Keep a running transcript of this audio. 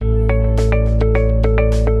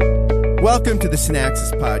Welcome to the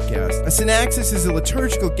Synaxis Podcast. A synaxis is a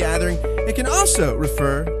liturgical gathering. It can also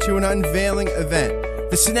refer to an unveiling event.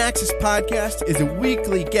 The Synaxis Podcast is a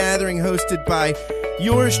weekly gathering hosted by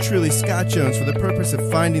yours truly, Scott Jones, for the purpose of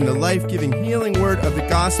finding the life-giving, healing word of the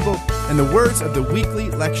gospel and the words of the weekly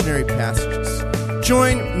lectionary passages.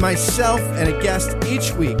 Join myself and a guest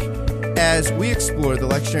each week as we explore the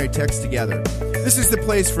lectionary text together. This is the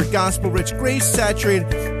place for gospel-rich,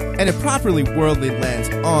 grace-saturated, and a properly worldly lens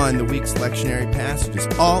on the week's lectionary passages,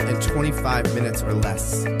 all in 25 minutes or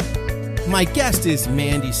less. My guest is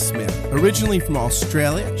Mandy Smith, originally from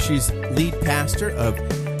Australia. She's lead pastor of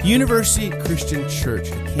University Christian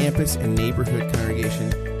Church, a campus and neighborhood congregation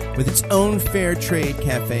with its own fair trade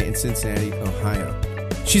cafe in Cincinnati, Ohio.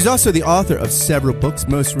 She's also the author of several books,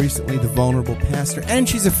 most recently The Vulnerable Pastor, and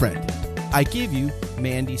she's a friend. I give you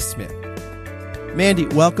Mandy Smith. Mandy,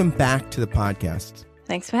 welcome back to the podcast.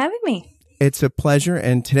 Thanks for having me. It's a pleasure.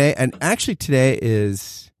 And today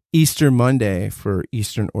is Easter Monday for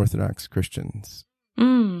Eastern Orthodox Christians.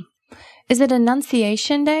 Is it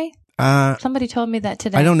Annunciation Day? Somebody told me that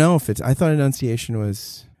today. I don't know if I thought Annunciation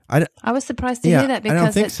was... I was surprised to hear that because I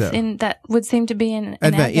don't think so. That would seem to be in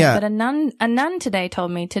Advent. Yeah. But a nun today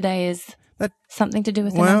told me today is something to do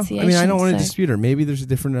with Annunciation. I mean, I don't want to dispute her. Maybe there's a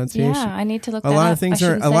different Annunciation. Yeah, I need to look that up. A lot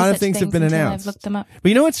of things have been announced. I've looked them up. But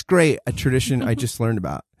you know what's great? A tradition I just learned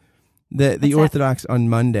about. The Orthodox on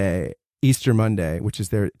Monday, Easter Monday, which is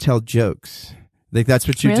tell jokes. Like that's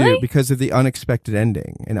what you do because of the unexpected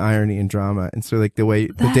ending and irony and drama. And so like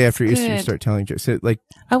the day after Easter you start telling jokes. So like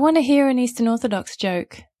I want to hear an Eastern Orthodox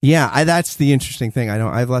joke. Yeah, that's the interesting thing.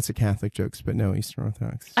 I have lots of Catholic jokes, but no Eastern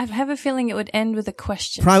Orthodox. I have a feeling it would end with a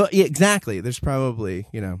question. Probably, yeah, exactly. There's probably,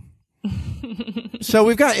 So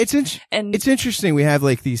we've got it's interesting. We have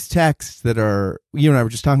like these texts that are. You and I were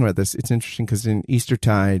just talking about this. It's interesting because in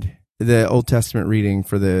Eastertide, the Old Testament reading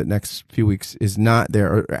for the next few weeks is not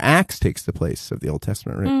there. Or Acts takes the place of the Old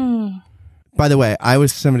Testament reading. By the way, I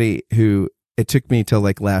was somebody who. It took me till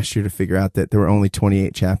like last year to figure out that there were only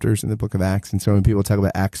 28 chapters in the book of Acts. And so when people talk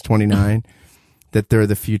about Acts 29, that they're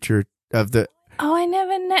the future of the... Oh, I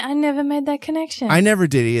never made that connection. I never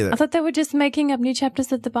did either. I thought they were just making up new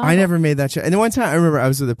chapters of the Bible. I never made that. And then one time I remember I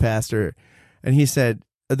was with a pastor and he said,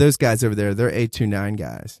 those guys over there, they're 829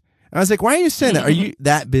 guys. And I was like, why are you saying that? Are you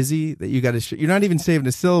that busy that you got to... You're not even saving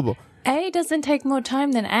a syllable. A doesn't take more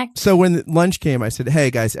time than Act. So when lunch came, I said,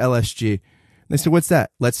 hey guys, LSG. They said, what's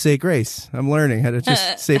that? Let's say grace. I'm learning how to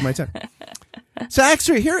just save my time. So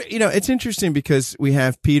actually here, it's interesting because we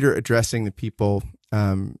have Peter addressing the people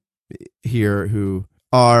here who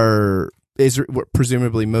are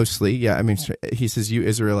presumably mostly, he says, you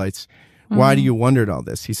Israelites, why do you wonder at all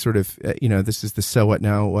this? He's sort of, this is the so what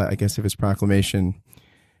now, I guess, of his proclamation.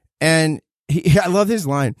 And I love his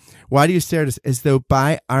line. Why do you stare at us as though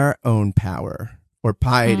by our own power or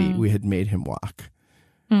piety we had made him walk?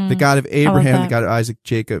 The God of Abraham, the God of Isaac,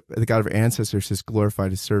 Jacob, the God of our ancestors has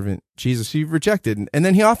glorified his servant Jesus, who you've rejected. And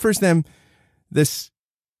then he offers them this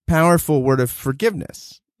powerful word of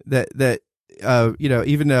forgiveness that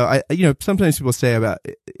even though sometimes people say about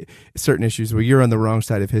certain issues where you're on the wrong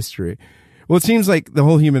side of history. Well, it seems like the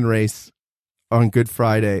whole human race on Good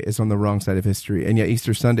Friday is on the wrong side of history. And yet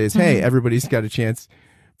Easter Sunday is, hey, everybody's got a chance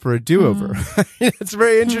for a do-over. It's a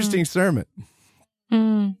very interesting sermon.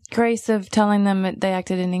 Grace of telling them that they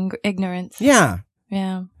acted in ignorance. Yeah.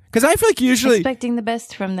 Yeah. Because I feel like usually... expecting the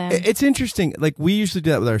best from them. It's interesting. Like, we usually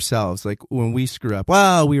do that with ourselves. Like, when we screw up,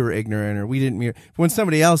 well, we were ignorant or we didn't... When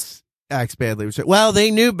somebody else acts badly, we say, well,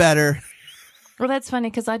 they knew better. Well, that's funny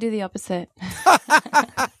because I do the opposite.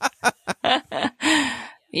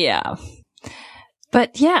 Yeah.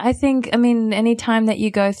 But yeah, I think, any time that you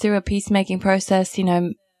go through a peacemaking process,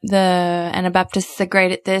 the Anabaptists are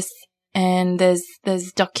great at this. And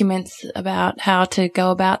there's documents about how to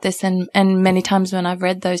go about this. And many times when I've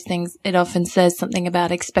read those things, it often says something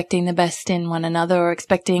about expecting the best in one another or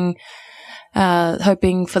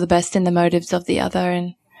hoping for the best in the motives of the other.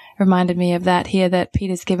 And reminded me of that here, that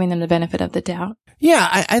Peter's giving them the benefit of the doubt.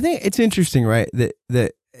 Yeah. I think it's interesting, right?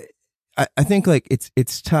 That I think like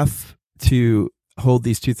it's tough to hold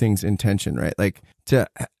these two things in tension, right? Like to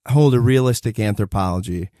hold a realistic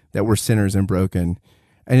anthropology that we're sinners and broken.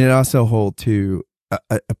 And it also hold to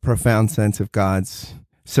a profound sense of God's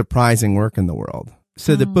surprising work in the world.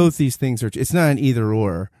 So that both these things it's not an either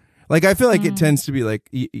or. Like, I feel like it tends to be like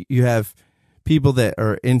you have people that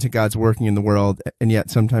are into God's working in the world and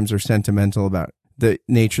yet sometimes are sentimental about the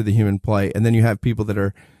nature of the human plight. And then you have people that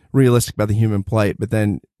are realistic about the human plight, but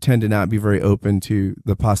then tend to not be very open to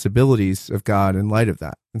the possibilities of God in light of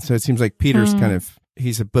that. And so it seems like Peter's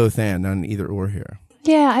he's a both and, not an either or here.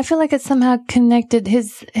 Yeah, I feel like it's somehow connected.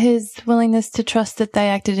 His willingness to trust that they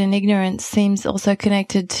acted in ignorance seems also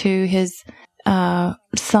connected to his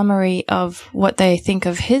summary of what they think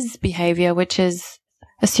of his behavior, which is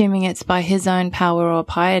assuming it's by his own power or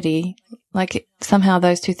piety. Like somehow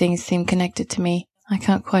those two things seem connected to me. I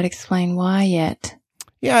can't quite explain why yet.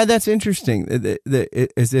 Yeah, that's interesting.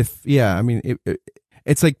 As if, yeah, I mean,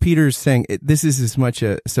 it's like Peter's saying, this is as much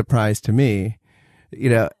a surprise to me. You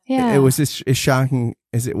know, Yeah. It was as shocking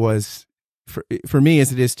as it was for me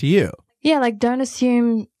as it is to you. Yeah, like don't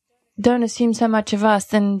assume so much of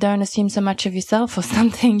us and don't assume so much of yourself or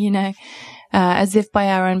something, you know, as if by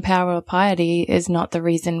our own power or piety is not the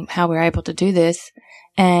reason how we're able to do this.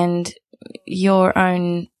 And your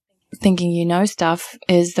own thinking you know stuff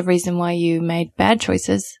is the reason why you made bad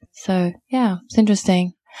choices. So yeah, it's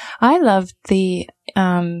interesting. I loved the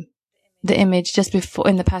image just before,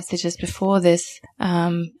 in the passage just before this,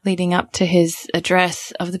 leading up to his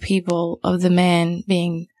address of the people, of the man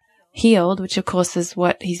being healed, which of course is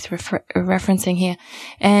what he's referencing here.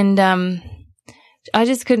 And, I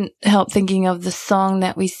just couldn't help thinking of the song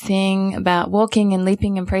that we sing about walking and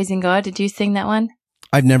leaping and praising God. Did you sing that one?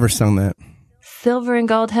 I've never sung that. Silver and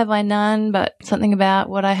gold have I none, but something about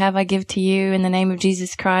what I have I give to you. In the name of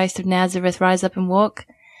Jesus Christ of Nazareth, rise up and walk.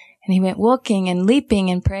 And he went walking and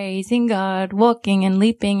leaping and praising God, walking and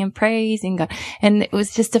leaping and praising God. And it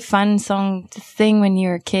was just a fun song to sing when you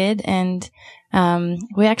were a kid. And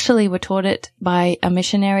we actually were taught it by a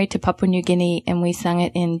missionary to Papua New Guinea, and we sang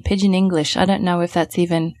it in Pidgin English. I don't know if that's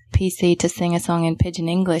even PC to sing a song in Pidgin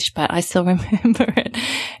English, but I still remember it.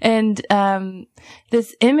 And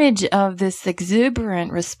this image of this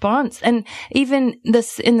exuberant response, and even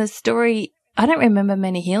this in the story, I don't remember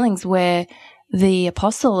many healings where the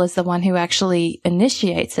apostle is the one who actually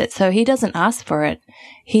initiates it. So he doesn't ask for it.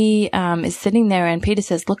 He is sitting there and Peter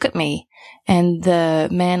says, look at me. And the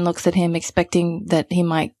man looks at him expecting that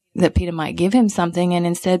Peter might give him something. And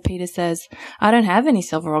instead Peter says, I don't have any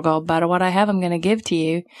silver or gold, but what I have, I'm going to give to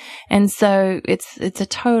you. And so it's a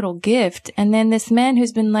total gift. And then this man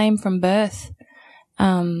who's been lame from birth,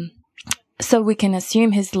 so we can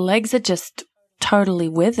assume his legs are just totally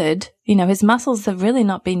withered. You know, his muscles have really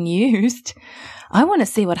not been used. I want to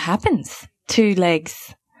see what happens to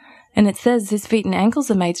legs. And it says his feet and ankles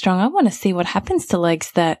are made strong. I want to see what happens to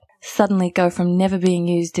legs that suddenly go from never being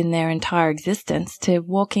used in their entire existence to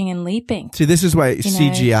walking and leaping. See, this is why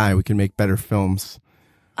CGI, we can make better films.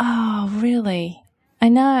 Oh, really? I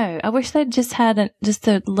know. I wish they'd just had a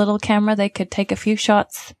little camera. They could take a few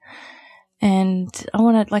shots. And I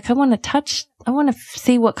want to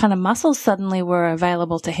see what kind of muscles suddenly were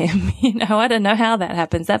available to him. You know, I don't know how that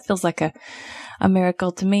happens. That feels like a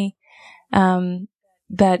miracle to me.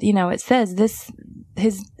 But, you know, it says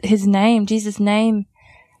his name, Jesus' name,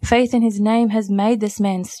 faith in his name has made this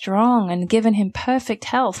man strong and given him perfect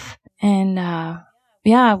health. And,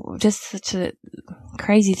 just such a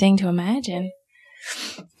crazy thing to imagine.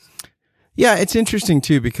 Yeah, it's interesting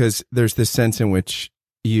too, because there's this sense in which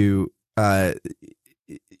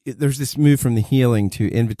there's this move from the healing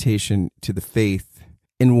to invitation to the faith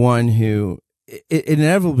in one who it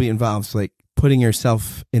inevitably involves like putting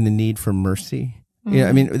yourself in the need for mercy. Mm-hmm. Yeah,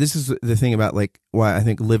 I mean, this is the thing about like why I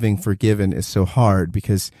think living forgiven is so hard,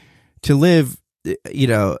 because to live, you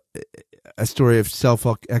know, a story of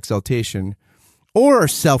self-exaltation or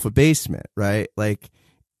self-abasement, right? Like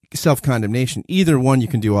self-condemnation, either one you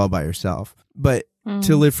can do all by yourself. But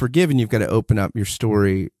to live forgiven, you've got to open up your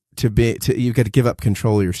story you've got to give up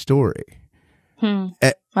control of your story.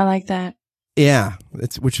 I like that. Yeah.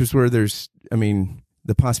 Which is where there's, I mean,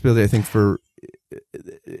 the possibility, I think, for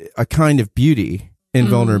a kind of beauty in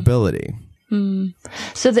vulnerability.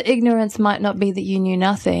 So the ignorance might not be that you knew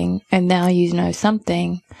nothing and now you know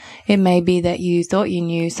something. It may be that you thought you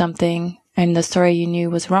knew something and the story you knew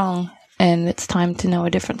was wrong, and it's time to know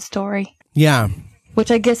a different story. Yeah. Which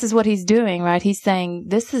I guess is what he's doing, right? He's saying,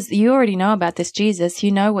 you already know about this Jesus.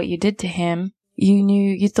 You know what you did to him.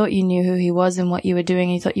 You thought you knew who he was and what you were doing.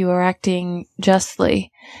 You thought you were acting justly.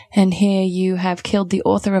 And here you have killed the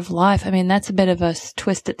author of life. I mean, that's a bit of a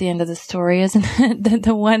twist at the end of the story, isn't it?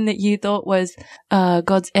 The one that you thought was,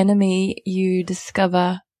 God's enemy, you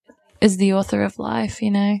discover is the author of life,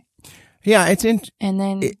 you know? Yeah, it's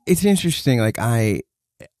interesting. Like, I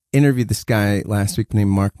interviewed this guy last week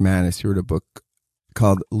named Mark Mattis, who wrote a book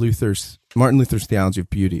called Martin Luther's Theology of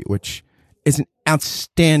Beauty, which is an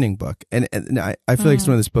outstanding book. And I feel like it's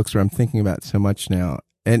one of those books where I'm thinking about so much now.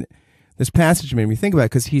 And this passage made me think about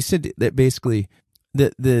it, because he said that basically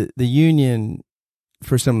the union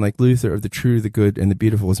for someone like Luther of the true, the good, and the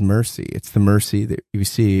beautiful is mercy. It's the mercy that you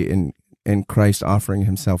see in Christ offering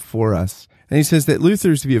himself for us. And he says that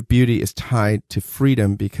Luther's view of beauty is tied to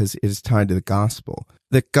freedom because it is tied to the gospel.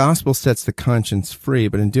 The gospel sets the conscience free,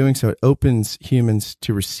 but in doing so, it opens humans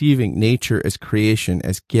to receiving nature as creation,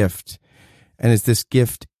 as gift, and as this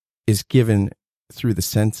gift is given through the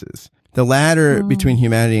senses. The ladder between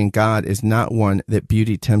humanity and God is not one that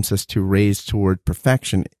beauty tempts us to raise toward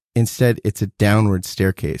perfection. Instead, it's a downward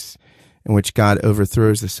staircase in which God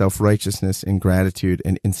overthrows the self-righteousness, ingratitude,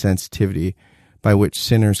 and insensitivity by which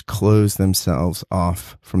sinners close themselves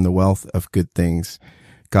off from the wealth of good things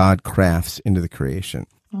God crafts into the creation.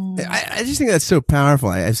 I just think that's so powerful.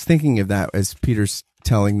 I was thinking of that as Peter's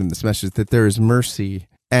telling them this message, that there is mercy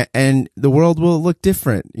and the world will look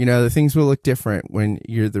different. You know, the things will look different when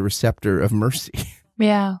you're the receptor of mercy.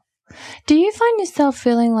 Yeah. Do you find yourself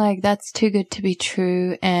feeling like that's too good to be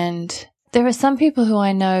true? And there are some people who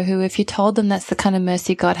I know who, if you told them that's the kind of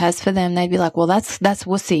mercy God has for them, they'd be like, well, that's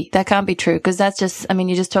wussy. That can't be true. Cause that's just, I mean,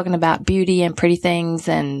 you're just talking about beauty and pretty things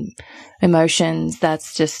and emotions.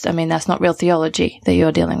 That's just, I mean, that's not real theology that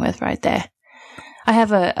you're dealing with right there.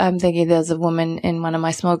 I'm thinking there's a woman in one of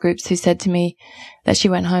my small groups who said to me that she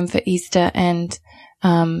went home for Easter and,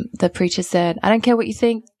 the preacher said, I don't care what you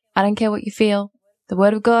think. I don't care what you feel. The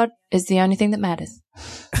word of God is the only thing that matters.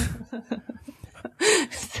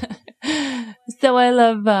 So I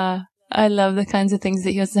love the kinds of things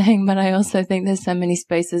that you're saying, but I also think there's so many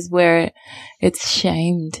spaces where it's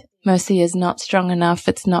shamed. Mercy is not strong enough.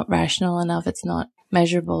 It's not rational enough. It's not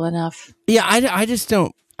measurable enough. Yeah, I just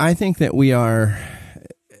don't. I think that we are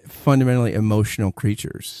fundamentally emotional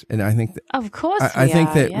creatures, and I think that, of course, I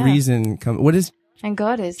think that reason comes. What does and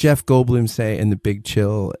God is Jeff Goldblum say in The Big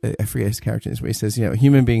Chill? I forget his character name, where he says, you know,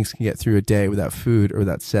 human beings can get through a day without food or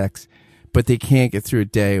without sex, but they can't get through a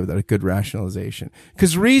day without a good rationalization.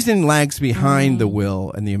 Because reason lags behind the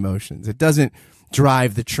will and the emotions. It doesn't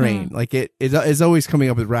drive the train. Like it is always coming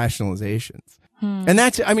up with rationalizations. And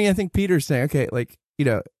that's, I mean, I think Peter's saying, okay, like, you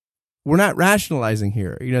know, we're not rationalizing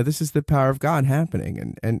here. You know, this is the power of God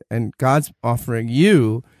happening, and God's offering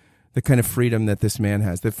you the kind of freedom that this man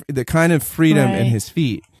has, the kind of freedom in his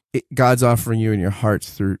feet. God's offering you in your hearts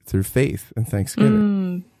through faith and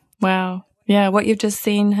thanksgiving. Wow. Yeah, what you've just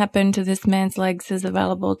seen happen to this man's legs is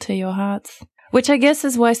available to your hearts, which I guess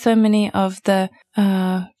is why so many of the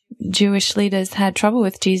Jewish leaders had trouble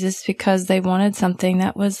with Jesus, because they wanted something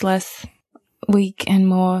that was less weak and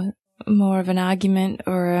more of an argument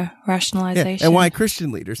or a rationalization. Yeah, and why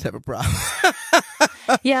Christian leaders have a problem.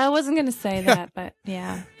 Yeah, I wasn't going to say that, but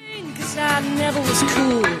yeah. 'Cause I never was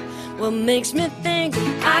cool. What makes me think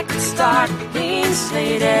I could start being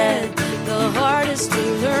slated? The hardest to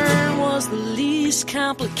learn was the least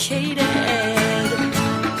complicated.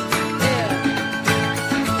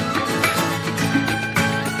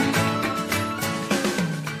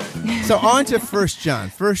 So on to 1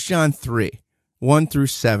 John 3, 1 through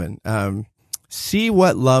 7. See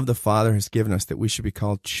what love the Father has given us that we should be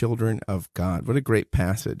called children of God. What a great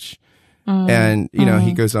passage. And, you know,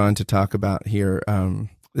 he goes on to talk about here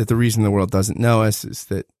that the reason the world doesn't know us is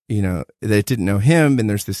that, you know, that it didn't know him. And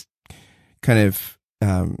there's this kind of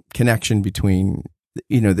connection between,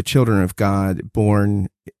 you know, the children of God born,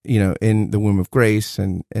 you know, in the womb of grace.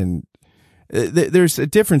 And there's a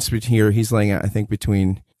difference between here he's laying out, I think,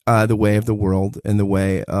 between the way of the world and the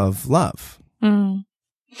way of love.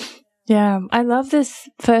 Yeah, I love this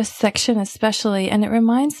first section especially, and it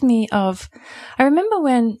reminds me of, I remember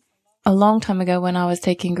when, a long time ago when I was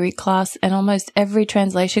taking Greek class, and almost every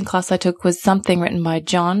translation class I took was something written by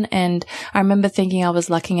John, and I remember thinking I was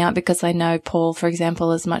lucking out because I know Paul, for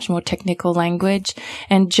example, is much more technical language,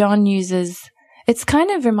 and John uses, it's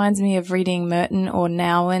kind of reminds me of reading Merton or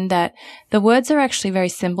Nouwen, that the words are actually very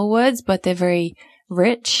simple words, but they're very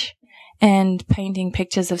rich, and painting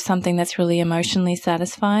pictures of something that's really emotionally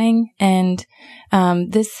satisfying. And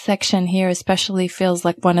this section here especially feels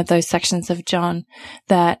like one of those sections of John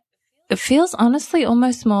that it feels honestly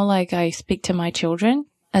almost more like I speak to my children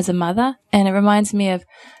as a mother. And it reminds me of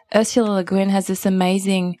Ursula Le Guin has this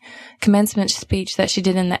amazing commencement speech that she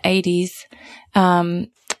did in the 80s,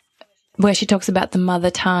 where she talks about the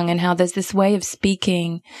mother tongue and how there's this way of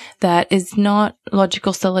speaking that is not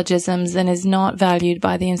logical syllogisms and is not valued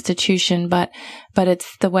by the institution, but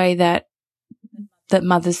it's the way that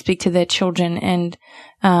mothers speak to their children, and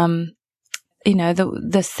you know,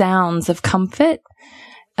 the sounds of comfort,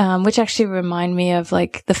 which actually remind me of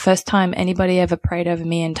like the first time anybody ever prayed over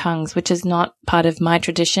me in tongues, which is not part of my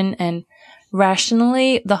tradition, and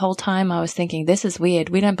rationally, the whole time I was thinking, this is weird.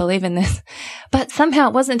 We don't believe in this. But somehow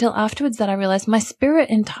it wasn't until afterwards that I realized my spirit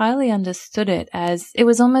entirely understood it as it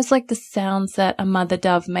was almost like the sounds that a mother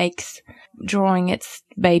dove makes drawing its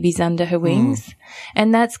babies under her wings.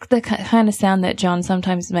 And that's the kind of sound that John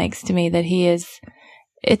sometimes makes to me, that he is,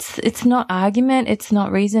 it's not argument. It's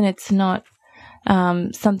not reason. It's not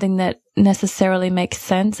something that necessarily makes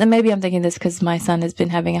sense. And maybe I'm thinking this because my son has been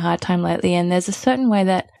having a hard time lately, and there's a certain way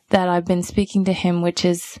that I've been speaking to him, which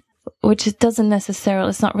doesn't necessarily,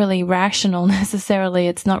 it's not really rational necessarily.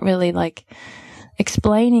 It's not really like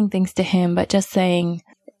explaining things to him, but just saying,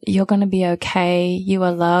 you're going to be okay. You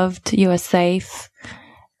are loved. You are safe.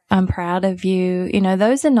 I'm proud of you. You know,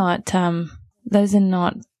 those are not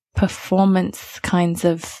performance kinds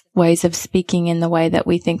of ways of speaking in the way that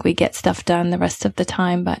we think we get stuff done the rest of the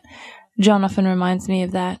time. But John often reminds me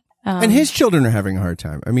of that. And his children are having a hard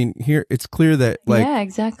time. I mean, here it's clear that, like, yeah,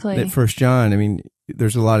 exactly. That 1 John, I mean,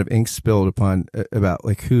 there's a lot of ink spilled upon about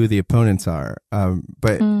like who the opponents are.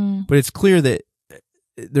 But it's clear that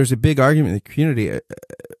there's a big argument in the community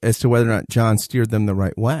as to whether or not John steered them the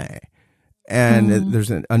right way. And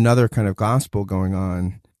there's another kind of gospel going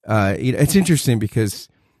on. It's interesting because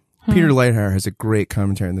Peter Leithauer has a great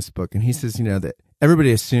commentary on this book, and he says, that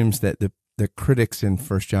everybody assumes that the critics in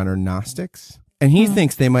 1 John are Gnostics. And he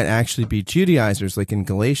thinks they might actually be Judaizers, like in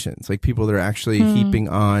Galatians, like people that are actually heaping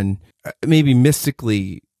on maybe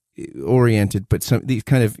mystically oriented, but some these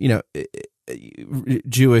kind of,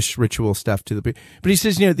 Jewish ritual stuff to the. But he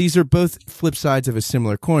says, these are both flip sides of a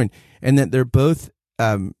similar coin, and that they're both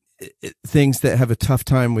things that have a tough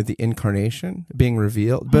time with the incarnation being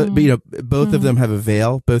revealed. But both of them have a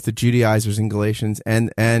veil. Both the Judaizers in Galatians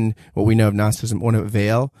and what we know of Gnosticism want a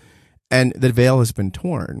veil, and the veil has been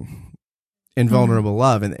torn in vulnerable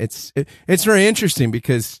love. And it's very interesting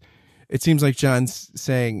because it seems like John's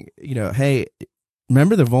saying, hey,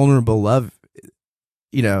 remember the vulnerable love,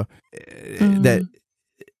 that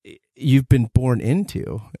you've been born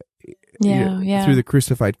into through the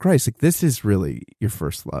crucified Christ. Like, this is really your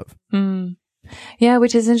first love. Yeah,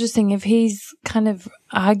 which is interesting. If he's kind of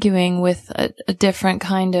arguing with a different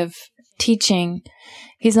kind of teaching,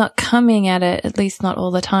 he's not coming at it, at least not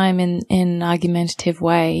all the time, in an argumentative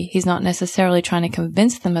way. He's not necessarily trying to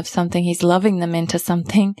convince them of something. He's loving them into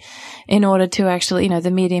something in order to actually,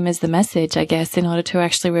 the medium is the message, I guess, in order to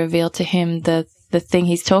actually reveal to him the thing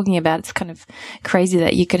he's talking about. It's kind of crazy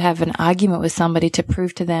that you could have an argument with somebody to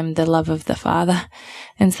prove to them the love of the Father.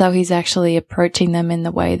 And so he's actually approaching them in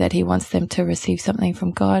the way that he wants them to receive something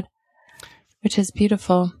from God, which is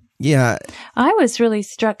beautiful. Yeah. I was really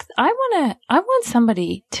struck. I want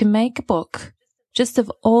somebody to make a book just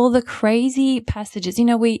of all the crazy passages.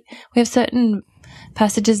 We have certain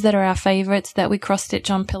passages that are our favorites that we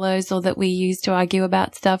cross-stitch on pillows or that we use to argue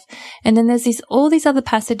about stuff. And then there's all these other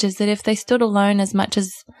passages that if they stood alone as much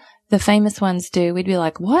as the famous ones do, we'd be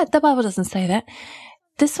like, what? The Bible doesn't say that.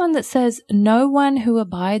 This one that says, no one who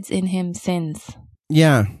abides in him sins.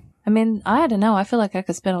 Yeah. I mean, I don't know. I feel like I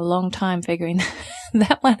could spend a long time figuring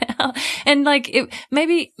that one out. And like,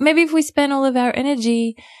 maybe if we spend all of our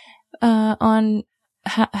energy on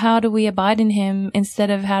how do we abide in him instead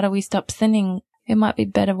of how do we stop sinning, it might be a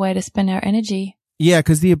better way to spend our energy. Yeah,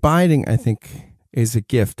 because the abiding, I think, is a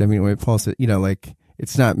gift. I mean, when Paul said, like,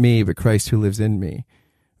 it's not me, but Christ who lives in me.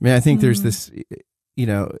 I mean, I think there's this,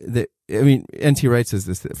 N.T. Wright says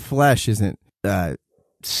this, that flesh isn't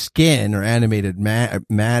skin or animated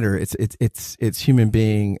matter. It's human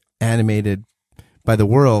being animated by the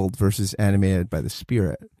world versus animated by the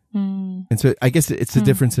Spirit. And so I guess it's the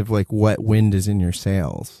difference of like what wind is in your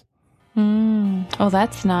sails. Oh,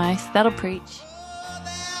 that's nice. That'll preach.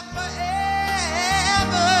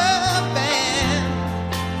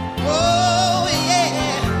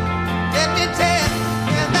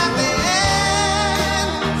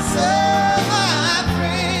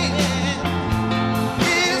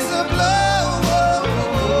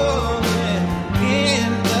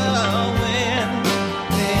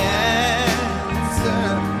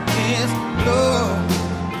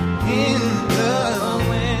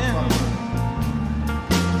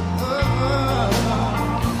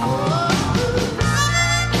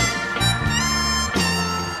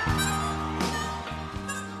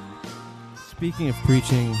 Speaking of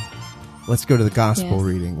preaching, let's go to the gospel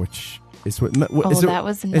reading, which is what that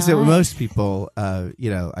was nice. Is it what most people, I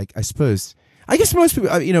suppose, most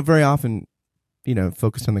people, very often,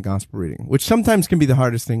 focus on the gospel reading, which sometimes can be the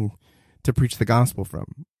hardest thing to preach the gospel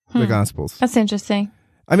from, the Gospels. That's interesting.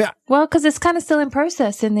 I mean, well, because it's kind of still in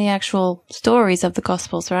process in the actual stories of the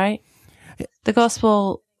Gospels, right? The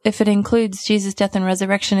Gospel, if it includes Jesus' death and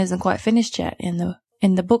resurrection, isn't quite finished yet in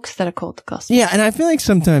in the books that are called the Gospels. Yeah, and I feel like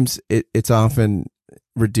sometimes it's often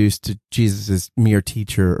reduced to Jesus as mere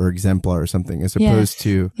teacher or exemplar or something, as opposed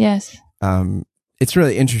to it's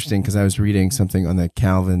really interesting because I was reading something on the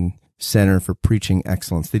Calvin Center for Preaching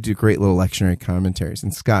Excellence. They do great little lectionary commentaries,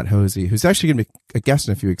 and Scott Hosey, who's actually going to be a guest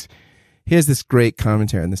in a few weeks, he has this great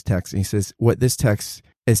commentary on this text, and he says what this text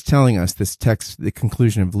is telling us, this text, the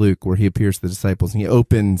conclusion of Luke, where he appears to the disciples and he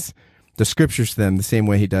opens the scriptures to them the same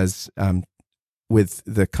way he does with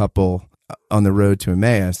the couple on the road to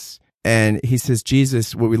Emmaus. And he says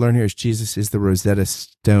Jesus, what we learn here is Jesus is the Rosetta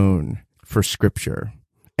Stone for scripture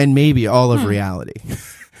and maybe all of reality.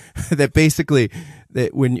 That basically,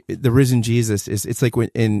 that when the risen Jesus is, it's like when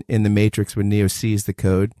in the Matrix when Neo sees the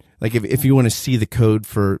code. Like if you want to see the code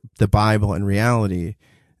for the Bible and reality,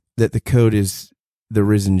 that the code is the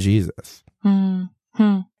risen Jesus. I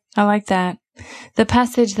like that. The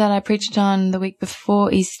passage that I preached on the week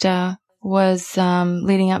before Easter was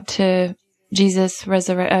leading up to Jesus' what's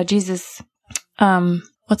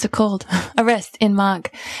it called? Arrest in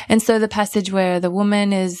Mark. And so the passage where the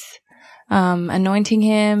woman is anointing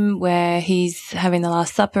him, where he's having the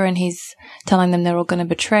Last Supper and he's telling them they're all going to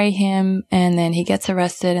betray him, and then he gets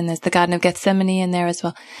arrested, and there's the Garden of Gethsemane in there as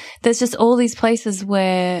well. There's just all these places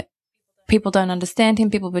where people don't understand him,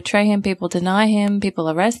 people betray him, people deny him, people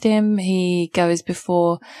arrest him. He goes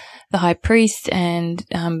before the high priest, and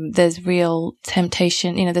there's real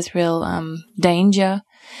temptation, there's real danger.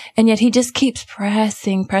 And yet he just keeps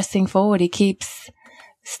pressing forward. He keeps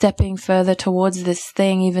stepping further towards this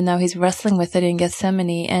thing, even though he's wrestling with it in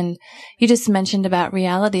Gethsemane. And you just mentioned about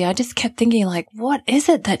reality. I just kept thinking, like, what is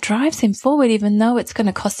it that drives him forward, even though it's going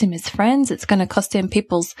to cost him his friends? It's going to cost him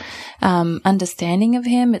people's understanding of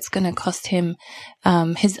him. It's going to cost him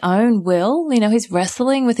his own will. He's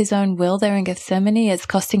wrestling with his own will there in Gethsemane. It's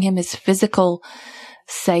costing him his physical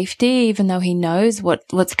safety, even though he knows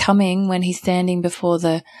what's coming when he's standing before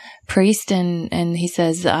the priest and he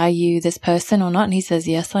says, are you this person or not? And he says,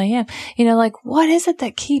 yes, I am. What is it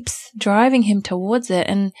that keeps driving him towards it?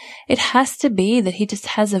 And it has to be that he just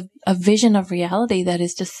has a vision of reality that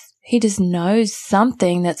is just, he just knows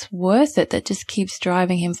something that's worth it, that just keeps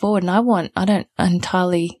driving him forward. And I don't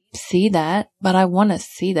entirely see that, but I want to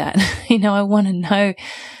see that. I want to know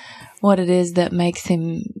what it is that makes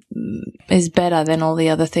him is better than all the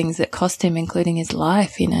other things that cost him, including his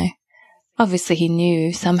life, Obviously he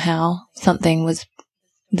knew somehow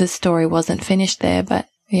the story wasn't finished there, but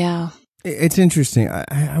yeah. It's interesting.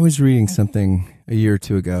 I was reading something a year or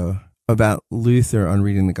two ago about Luther on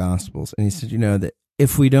reading the Gospels, and he said, that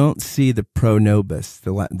if we don't see the pro nobis,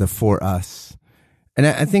 the for us, and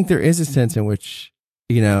I think there is a sense in which,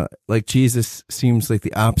 like Jesus seems like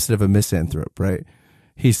the opposite of a misanthrope, right?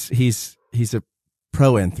 He's a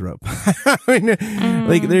proanthrope. I mean,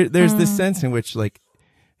 there's this sense in which, like,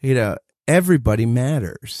 everybody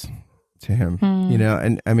matters to him,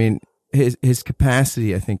 and I mean, his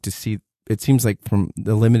capacity, I think, to see, it seems like from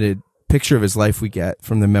the limited picture of his life we get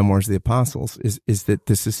from the Memoirs of the Apostles is that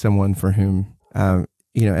this is someone for whom,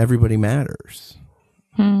 everybody matters.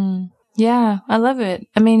 Yeah, I love it.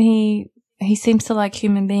 I mean, he seems to like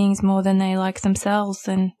human beings more than they like themselves,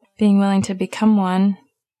 and being willing to become one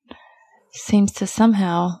seems to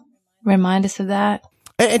somehow remind us of that.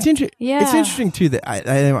 It's interesting. Yeah. It's interesting too that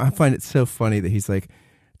I find it so funny that he's like,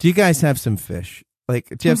 "Do you guys have some fish? Like,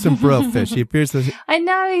 do you have some broiled fish?" He appears to. I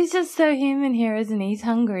know, he's just so human here, isn't he? He's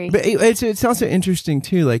hungry. But it's also interesting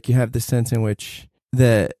too. Like, you have the sense in which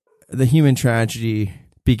the human tragedy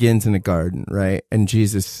begins in a garden, right? And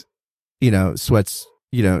Jesus, sweats,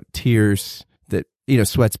 tears that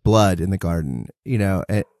sweats blood in the garden,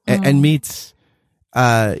 and meets,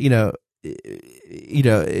 in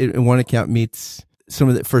one account meets some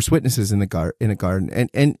of the first witnesses in a garden,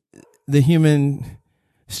 and the human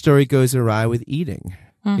story goes awry with eating.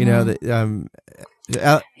 Alexander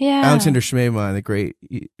Shmeiman, the great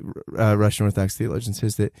Russian Orthodox theologian,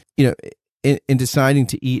 says that in deciding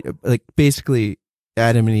to eat, like basically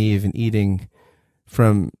Adam and Eve and eating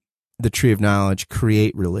from the tree of knowledge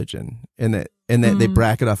create religion, and that they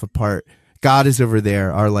bracket off apart. God is over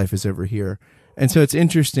there, our life is over here. And so it's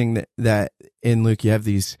interesting that in Luke you have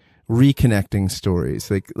these reconnecting stories,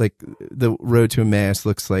 like the road to Emmaus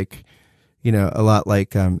looks like, a lot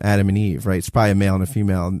like Adam and Eve, right? It's probably a male and a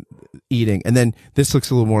female eating, and then this looks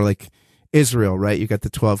a little more like Israel, right? You got the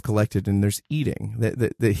 12 collected, and there's eating.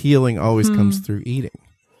 The healing always comes through eating.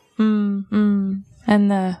 And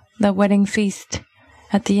the wedding feast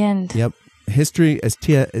at the end. Yep. History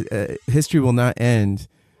will not end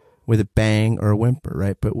with a bang or a whimper,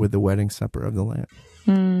 right? But with the wedding supper of the Lamb.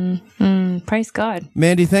 Praise God.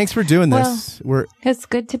 Mandy, thanks for doing this. It's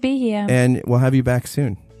good to be here. And we'll have you back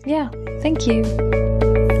soon. Yeah, thank you.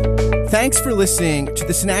 Thanks for listening to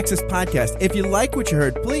the Synaxis podcast. If you like what you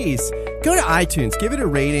heard, please go to iTunes, give it a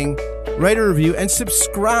rating, write a review, and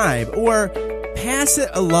subscribe, or pass it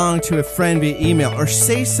along to a friend via email, or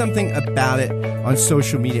say something about it on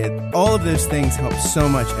social media. All of those things help so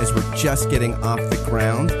much as we're just getting off the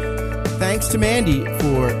ground. Thanks to Mandy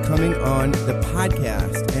for coming on the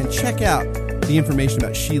podcast, and check out the information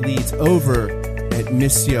about She Leads over at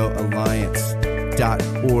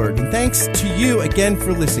missioalliance.org. And thanks to you again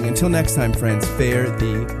for listening. Until next time, friends, fare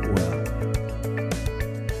thee well.